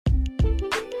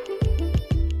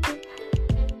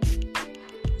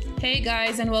Hey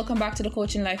guys, and welcome back to the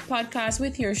Coaching Life Podcast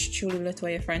with yours truly,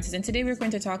 Latoya Francis. And today we're going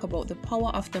to talk about the power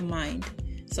of the mind.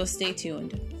 So stay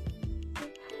tuned.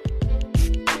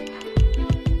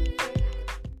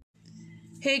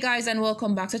 Hey guys, and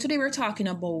welcome back. So today we're talking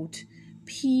about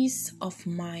peace of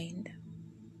mind.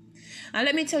 And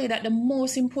let me tell you that the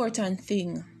most important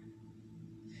thing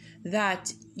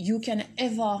that you can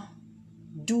ever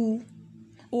do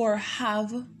or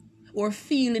have or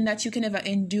feeling that you can ever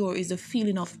endure is the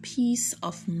feeling of peace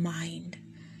of mind.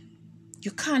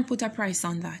 You can't put a price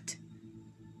on that.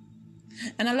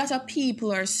 And a lot of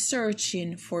people are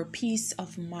searching for peace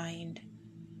of mind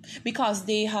because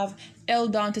they have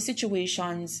held on to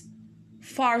situations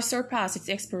far surpass its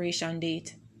expiration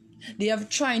date. They have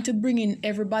tried to bring in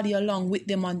everybody along with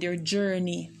them on their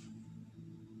journey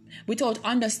without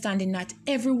understanding that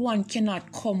everyone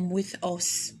cannot come with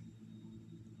us.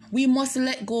 We must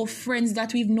let go of friends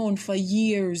that we've known for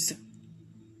years.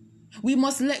 We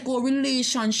must let go of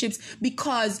relationships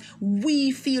because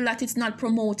we feel that it's not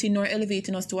promoting nor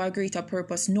elevating us to our greater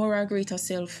purpose nor our greater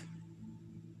self.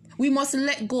 We must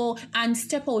let go and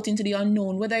step out into the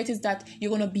unknown, whether it is that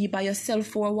you're going to be by yourself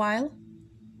for a while.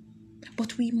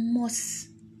 But we must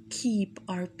keep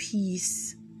our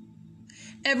peace.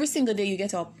 Every single day you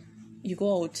get up, you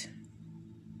go out.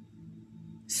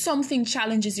 Something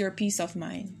challenges your peace of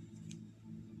mind.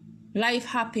 Life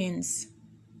happens,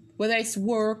 whether it's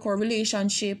work or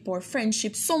relationship or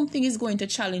friendship, something is going to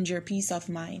challenge your peace of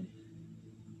mind.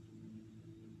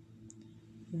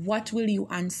 What will you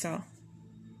answer?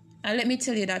 And let me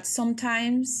tell you that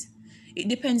sometimes it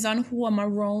depends on who I'm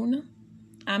around.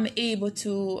 I'm able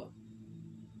to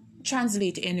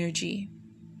translate energy.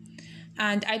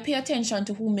 And I pay attention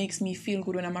to who makes me feel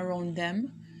good when I'm around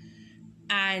them.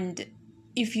 And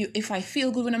if I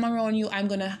feel good when I'm around you, I'm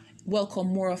going to welcome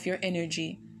more of your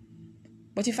energy.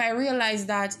 But if I realize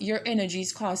that your energy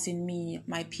is costing me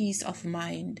my peace of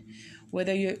mind,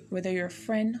 whether you're a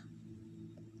friend,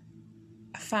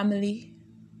 a family,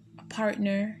 a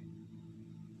partner,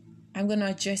 I'm going to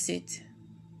address it.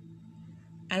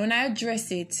 And when I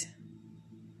address it,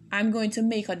 I'm going to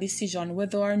make a decision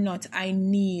whether or not I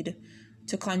need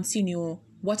to continue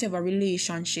whatever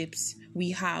relationships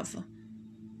we have.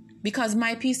 Because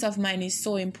my peace of mind is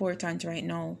so important right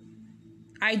now.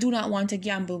 I do not want to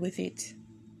gamble with it.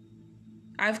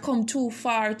 I've come too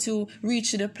far to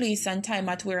reach the place and time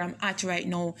at where I'm at right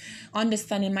now,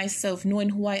 understanding myself, knowing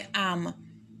who I am,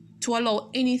 to allow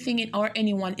anything or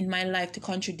anyone in my life to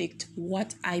contradict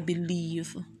what I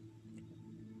believe.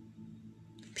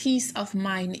 Peace of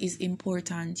mind is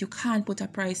important. You can't put a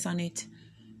price on it.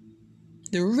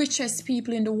 The richest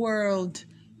people in the world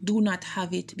do not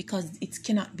have it because it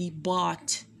cannot be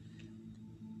bought.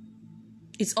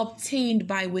 It's obtained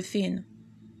by within.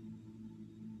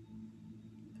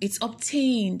 It's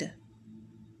obtained.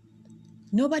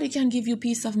 Nobody can give you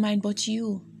peace of mind but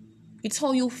you. It's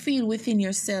how you feel within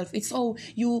yourself. It's how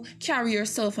you carry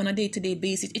yourself on a day-to-day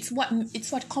basis. It's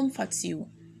what comforts you.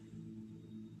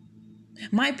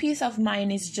 My peace of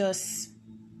mind is just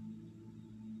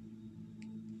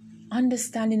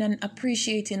understanding and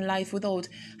appreciating life without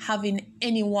having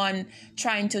anyone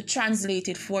trying to translate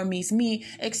it for me. It's me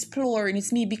exploring.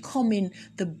 It's me becoming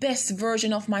the best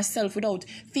version of myself without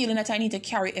feeling that I need to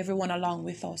carry everyone along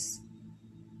with us.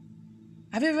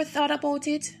 Have you ever thought about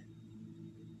it?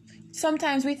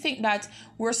 Sometimes we think that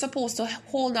we're supposed to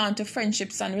hold on to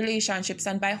friendships and relationships,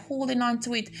 and by holding on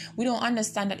to it, we don't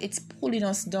understand that it's pulling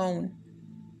us down.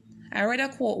 I read a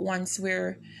quote once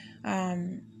where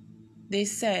they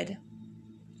said,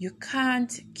 you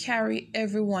can't carry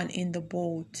everyone in the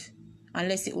boat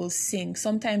unless it will sink.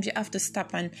 Sometimes you have to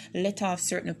stop and let off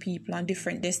certain people on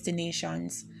different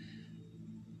destinations.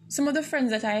 Some of the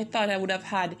friends that I thought I would have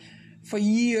had for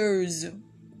years,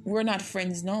 we're not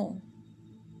friends now.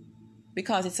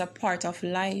 Because it's a part of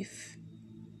life.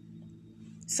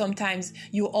 Sometimes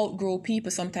you outgrow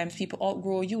people. Sometimes people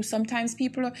outgrow you. Sometimes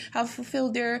people have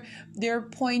fulfilled their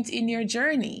point in your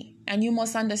journey. And you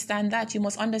must understand that. You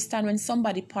must understand when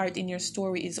somebody's part in your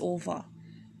story is over.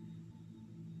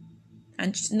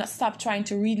 And not stop trying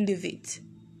to relive it.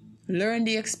 Learn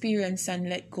the experience and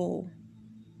let go.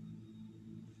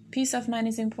 Peace of mind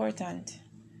is important.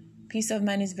 Peace of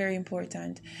mind is very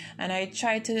important. And I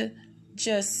try to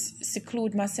just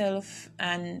seclude myself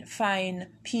and find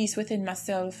peace within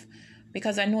myself,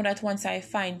 because I know that once I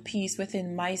find peace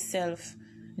within myself,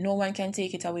 no one can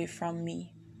take it away from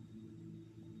me.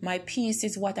 My peace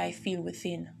is what I feel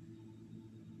within.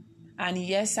 And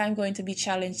yes, I'm going to be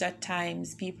challenged at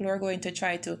times. People are going to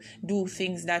try to do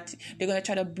things that they're going to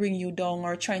try to bring you down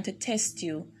or trying to test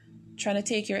you, trying to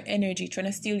take your energy, trying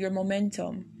to steal your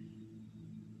momentum.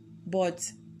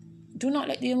 But do not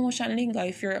let the emotion linger.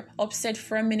 If you're upset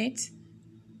for a minute,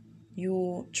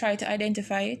 you try to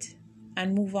identify it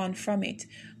and move on from it.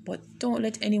 But don't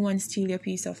let anyone steal your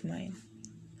peace of mind.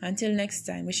 Until next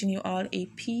time, wishing you all a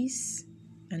peace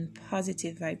and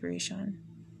positive vibration.